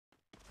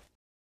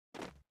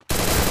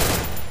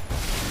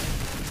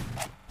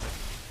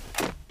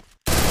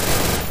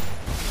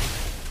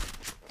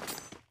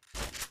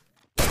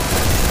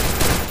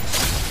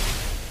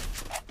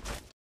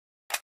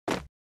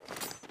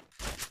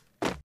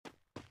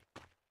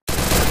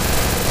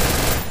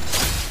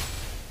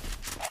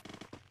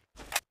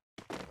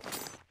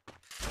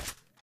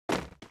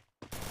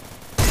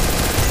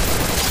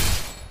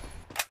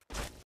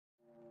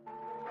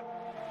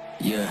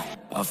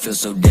I feel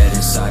so dead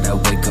inside, I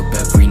wake up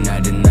every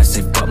night and I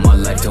say fuck my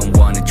life. Don't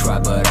wanna try,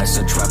 but I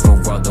still try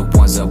for all the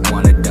ones that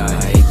wanna die.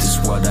 I hate this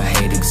world, I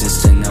hate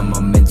existing, and my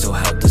mental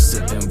health is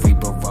slipping.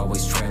 Reaper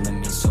always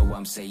trailing me, so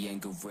I'm saying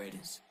good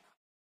riddance.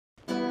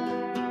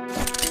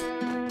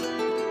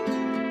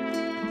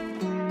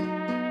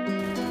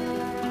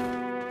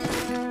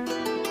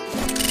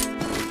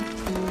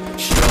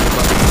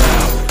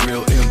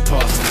 Real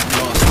imposter,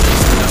 lost her. She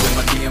slid up in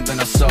my DM, then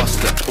I sauced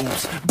her.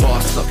 Oops,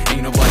 boss up,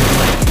 ain't nobody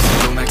like me,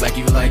 so don't act like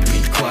you like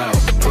me. Cloud,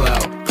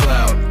 cloud,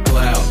 cloud,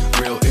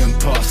 cloud. Real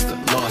imposter,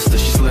 lost her.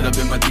 She slid up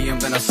in my DM,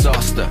 then I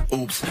sauced her.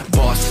 Oops,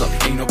 boss up,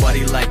 ain't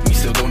nobody like me,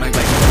 so don't act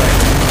like you like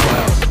me.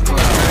 Cloud,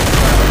 cloud,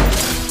 cloud.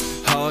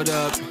 Hold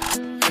up,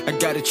 I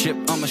got a chip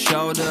on my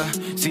shoulder.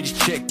 See this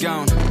chick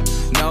gone,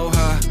 know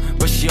her,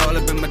 but she all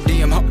up in my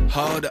DM.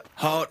 Hold up,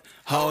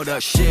 hold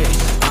up, shit.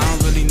 I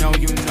don't really know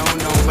you, no,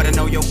 but I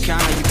know your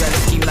kind. You got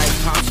a scheme like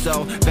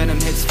Ponzo. Venom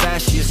hits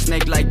fast, she a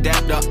snake like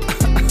that, though.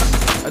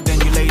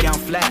 Then you lay down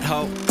flat,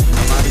 ho.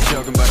 I might be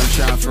joking, but I'm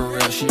trying for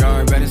real. She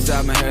already read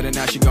inside my head and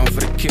now she going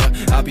for the kill.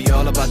 I'll be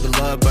all about the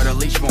love, but her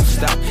leash won't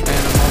stop. And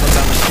I'm all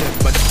about my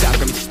shit, but the stop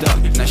got me stuck.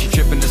 Now she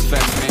tripping this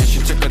facts, man. She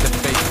took her the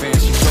fake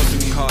fans. She close to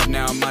me hard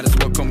now, might as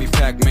well call me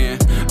Pac-Man.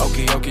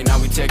 Okay, now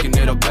we taking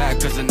it all back,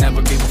 cause I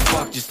never gave a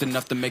fuck, just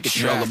enough to make it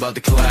track. She all about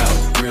the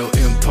cloud, real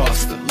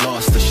imposter,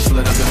 lost her. She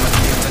slid up in my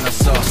DMs and I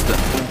sauced her.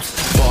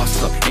 Oops,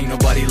 boss up, ain't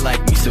nobody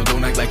like me, so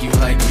don't act like you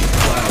like me.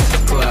 Cloud,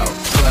 cloud,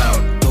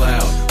 cloud,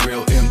 cloud,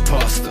 real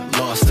imposter,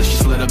 lost her. She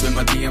slid up in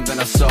my DMs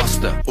and I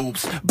sauced her.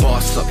 Oops,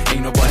 boss up,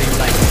 ain't nobody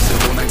like me, so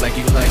don't act like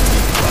you like me.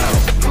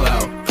 Cloud,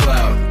 cloud,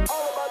 cloud.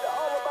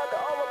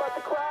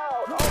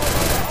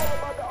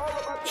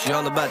 She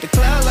all about the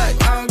cloud,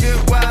 like I don't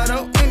get wild,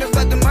 oh. Ain't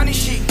about the money,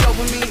 she go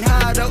with me and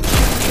hide, oh. She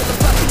can kill a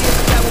puppy, yeah,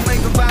 that will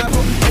make her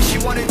viral. And she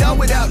want it all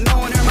without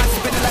knowing her mind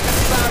spinning like a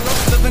spiral.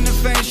 Living in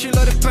fame, she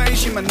love the pain,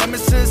 she my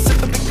nemesis. Sip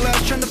a big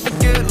glass, trying to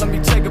forget, let me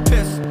take a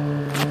piss.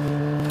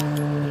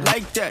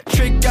 Like that,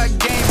 trick got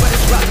game, but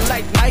it's rotten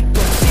like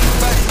Michael.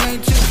 Everybody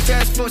ain't too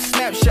fast for a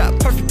snapshot.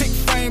 Perfect pick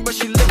frame, but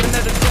she living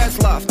at a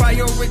dance loft.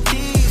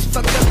 Priorities,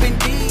 fucked up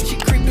indeed. She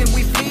creeping,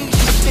 we feed,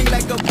 she sting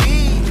like a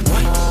bee.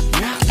 What?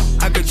 Yeah.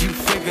 I got you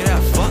figured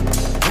out, fuck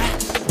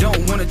that.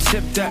 Don't wanna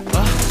tip that,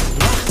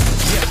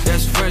 yeah,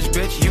 that's French,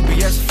 bitch,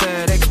 UPS,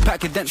 FedEx,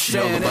 packet that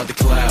shit. She all about the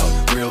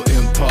cloud, real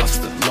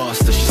imposter,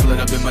 lost her. She slid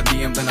up in my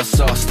DM, then I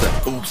sauced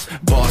her. Oops,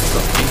 boss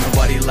up, ain't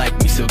nobody like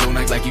me, so don't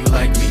act like you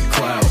like me.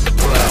 Cloud,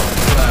 cloud,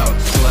 cloud,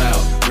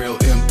 cloud, real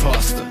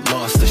imposter,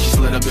 lost her. She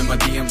slid up in my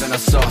DM, then I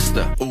sauced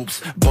her.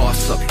 Oops,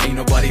 boss up, ain't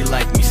nobody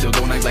like me, so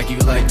don't act like you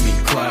like me.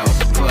 Cloud,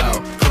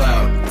 cloud,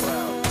 cloud.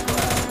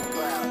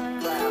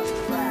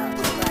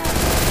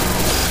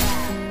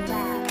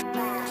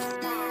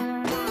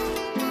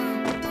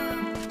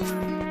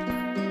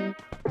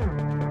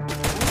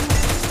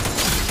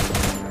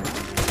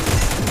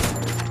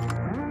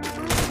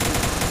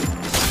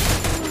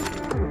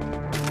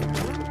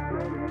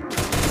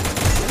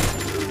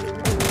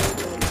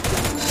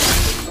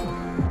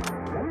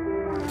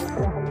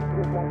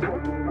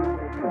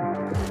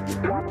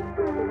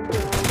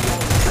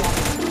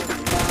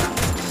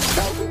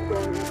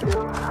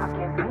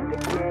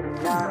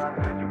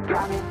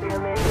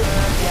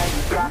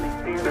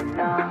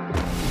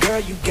 Girl,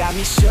 you got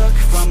me shook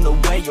from the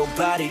way your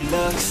body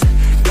looks.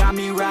 Got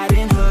me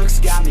riding hooks,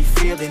 got me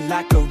feeling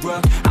like a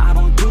rook. I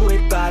don't do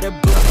it by the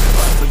book,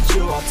 but for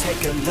you I'll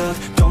take a look.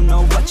 Don't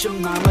know what your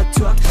mama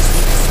took,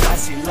 sweet and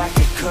spicy like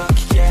a cook,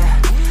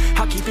 yeah.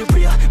 I'll keep it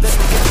real, let's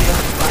make a deal.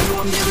 Buy you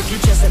a meal if you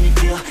just let me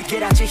feel.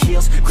 Get out your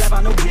heels, grab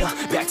on the wheel.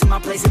 Back to my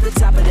place at the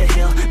top of the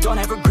hill. Don't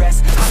have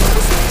regrets, I know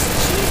what's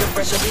next. She need a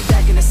fresh, I'll be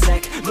back in a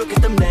sec. Look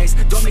at them legs,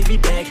 don't make me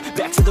beg.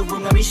 Back to the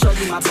room, let me show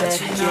you my bed.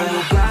 Touching on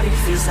your body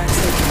feels like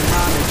taking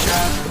on a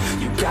drug.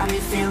 You got me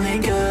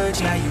feeling good,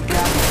 yeah, you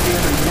got me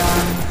feeling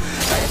numb.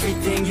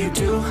 Everything you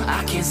do,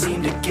 I can't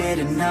seem to get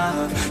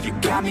enough. You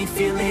got me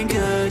feeling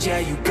good, yeah,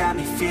 you got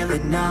me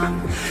feeling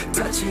numb.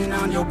 Touching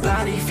on your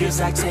body feels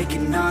like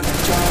taking on a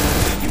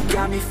drug. You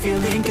got me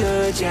feeling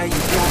good, yeah, you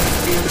got me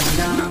feeling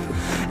numb.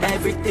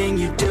 Everything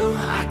you do,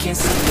 I can't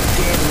seem to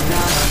get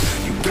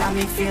enough. You got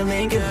me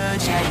feeling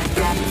good, yeah, you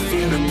got me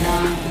feeling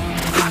numb.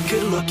 I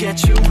could look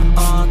at you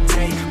all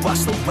day, watch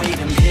the way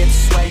them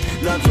hips sway.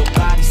 Love your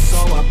body, so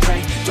I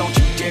pray, don't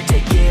you dare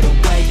take it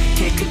away.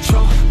 Can't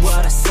control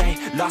what I say,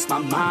 lost my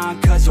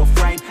mind cause your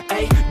frame.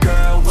 Hey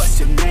girl, what's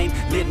your name?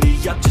 Lit me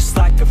up just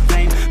like a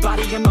flame.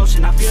 Body in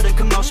motion, I feel the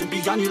commotion.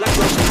 Beyond you like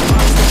lotion, my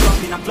heart's still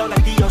broken. I flow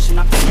like the ocean,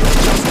 I feel you a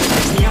Joseph.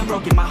 Makes me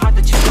unbroken, my heart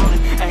that you're stolen.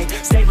 Hey,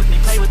 stay with me,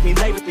 play with me,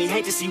 lay with me.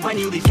 Hate to see when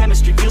you leave,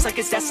 chemistry feels like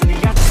it's destiny.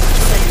 I just want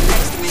you laying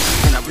next to me,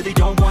 and I really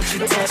don't want you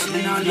to test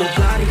me. On your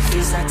body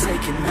feels like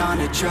taking on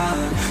a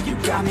drug. You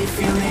got me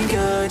feeling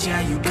good,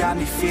 yeah, you got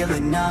me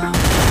feeling numb.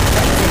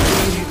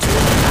 Everything you do,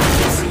 I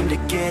can't seem to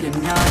get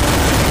enough.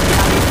 You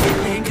got me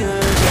feeling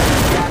good, yeah,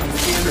 you got me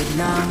feeling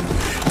numb.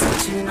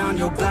 Touching on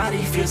your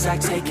body feels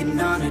like taking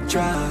on a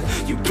drug.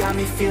 You got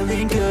me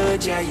feeling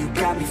good, yeah, you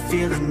got me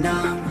feeling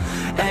numb.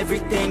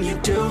 Everything you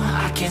do,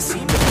 I can't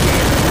seem to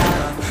get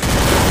enough.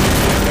 You got me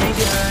feeling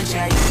the urge,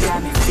 yeah, you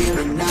got me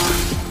feeling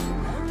numb.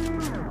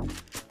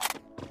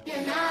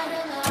 You're not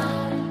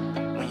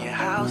alone. When your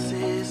house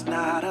is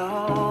not a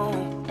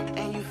home,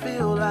 and you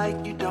feel like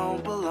you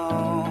don't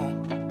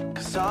belong,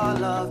 'cause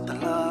all of the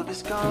love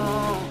is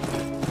gone.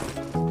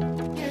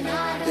 You're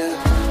not Yeah.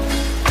 alone.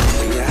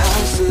 When your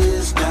house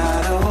is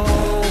not a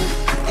home,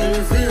 and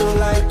you feel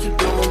like you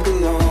don't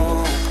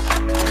belong,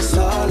 'cause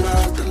all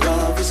of the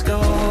love is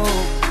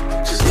gone.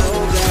 Just know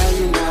that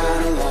you're not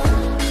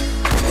alone.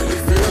 When you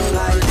feel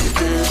like you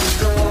can't be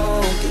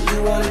strong, and you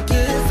wanna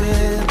give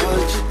in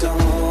but you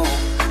don't,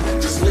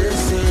 just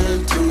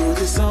listen to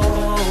this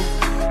song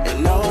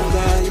and know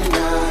that you're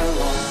not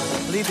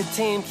alone. Lead the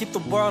team, keep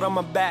the world on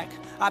my back.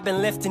 I've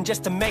been lifting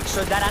just to make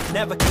sure that I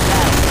never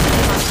collapse.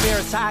 Keep my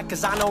spirits high,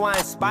 'cause I know I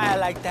inspire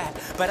like that.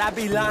 But I'd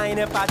be lying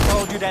if I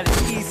told you that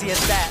it's easy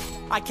as that.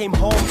 I came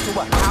home to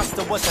a house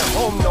that wasn't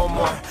home no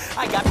more.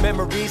 I got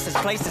memories, there's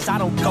places I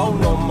don't go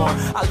no more.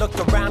 I looked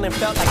around and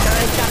felt like I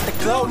ain't got the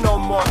glow no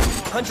more.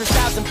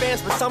 100,000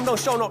 fans, but some don't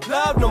show no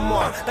love no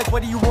more. Like,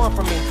 what do you want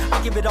from me? I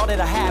give it all that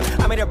I have.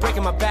 I made a break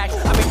in my back.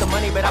 I make the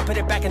money, but I put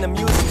it back in the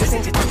music. This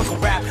ain't your typical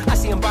rap. I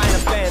see 'em buying a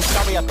band.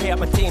 Sorry, I pay up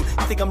my team.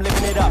 You think I'm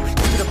living it up?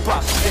 Keep it a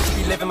buck. Then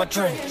you be living my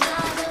dream.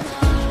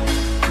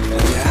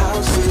 When your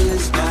house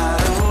is not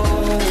a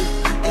home,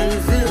 and you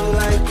feel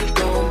like you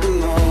don't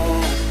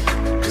belong,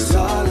 'cause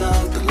all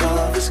of the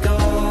love is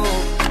gone.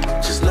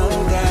 Just know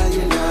that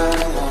you're not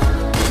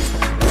alone.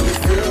 When you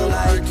feel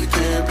like you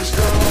can't be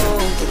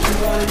strong, but you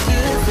wanna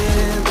give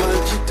in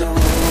but you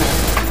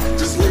don't,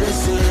 just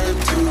listen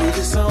to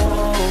the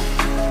song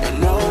and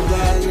know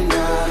that you're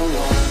not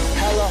alone.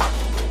 Hello,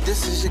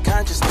 this is your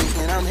conscious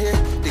speaking. I'm here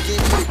to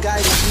give you the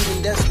guidance you've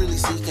been desperately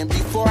seeking.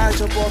 Before I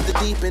jump off the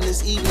deep end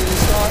this evening and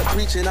start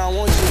preaching, I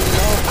want you to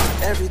know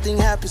everything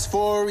happens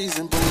for a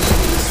reason.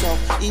 Believe in yourself,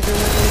 even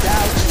when they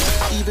doubt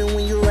you, even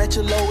when you're at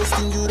your lowest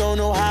and you don't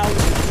know how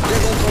to.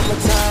 There gon' come a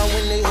time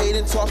when they hate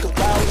and talk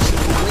about you,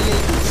 but when they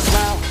do,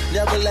 smile.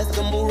 Never let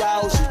them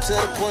arouse you to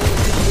the point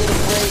where you get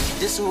afraid.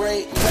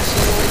 Disarray,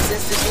 question your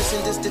existence.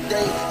 Listen this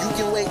today. You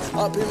can wake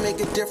up and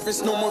make a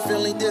difference. No more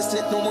feeling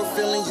distant, no more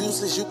feeling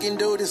useless. You can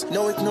do this,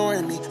 no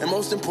ignoring me, and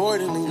most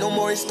importantly, no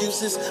more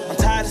excuses. I'm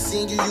tired of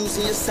seeing you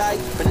using your sight,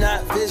 but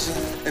not vision.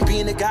 And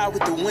being a guy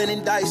with the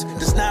winning dice,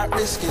 that's not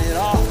risking it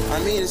all. I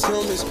mean, as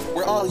humans,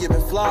 we're all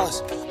given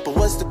flaws, but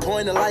what's the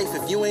point of life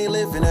if you ain't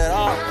living at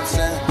all? I'm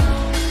saying,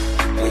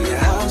 when your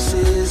house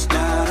is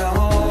not a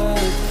home,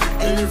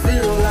 and you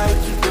feel like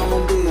you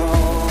don't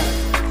belong,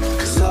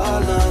 'cause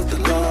all of the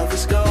love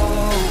is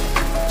gone,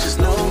 just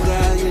know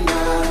that you're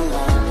not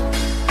alone.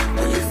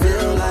 When you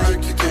feel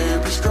like you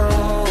can't be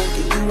strong,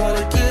 and you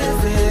wanna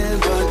give in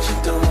but you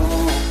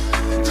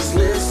don't, just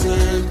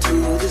listen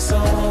to the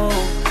song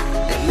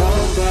and know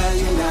that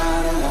you're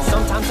not alone.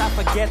 Sometimes I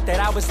forget that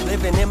I was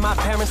living in my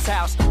parents'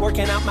 house,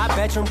 working out my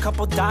bedroom,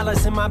 couple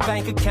dollars in my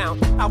bank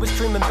account. I was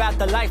dreaming about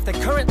the life that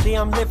currently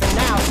I'm living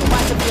now. So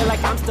I can feel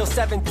like I'm still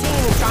 17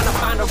 and trying to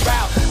find a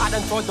route. I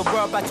done toured the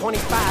world by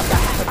 25, got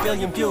 500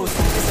 million views.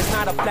 This is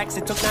not a flex,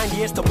 it took 9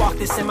 years to walk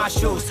this in my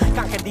shoes.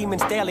 Conquer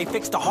demons daily,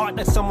 fixed the heart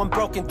that someone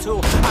broke into.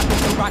 I've been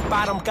to rock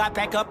bottom, got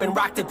back up and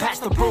rocked it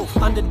past the roof.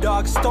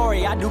 Underdog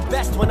story, I do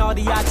best when all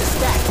the odds are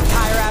stacked.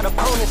 Tire out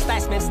opponents,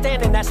 last man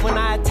standing, that's when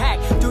I attack.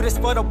 Do this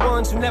for the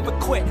ones who never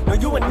quit, no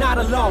you are not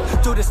alone.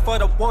 Do this for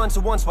the ones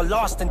who once were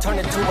lost and turned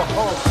into a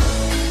home.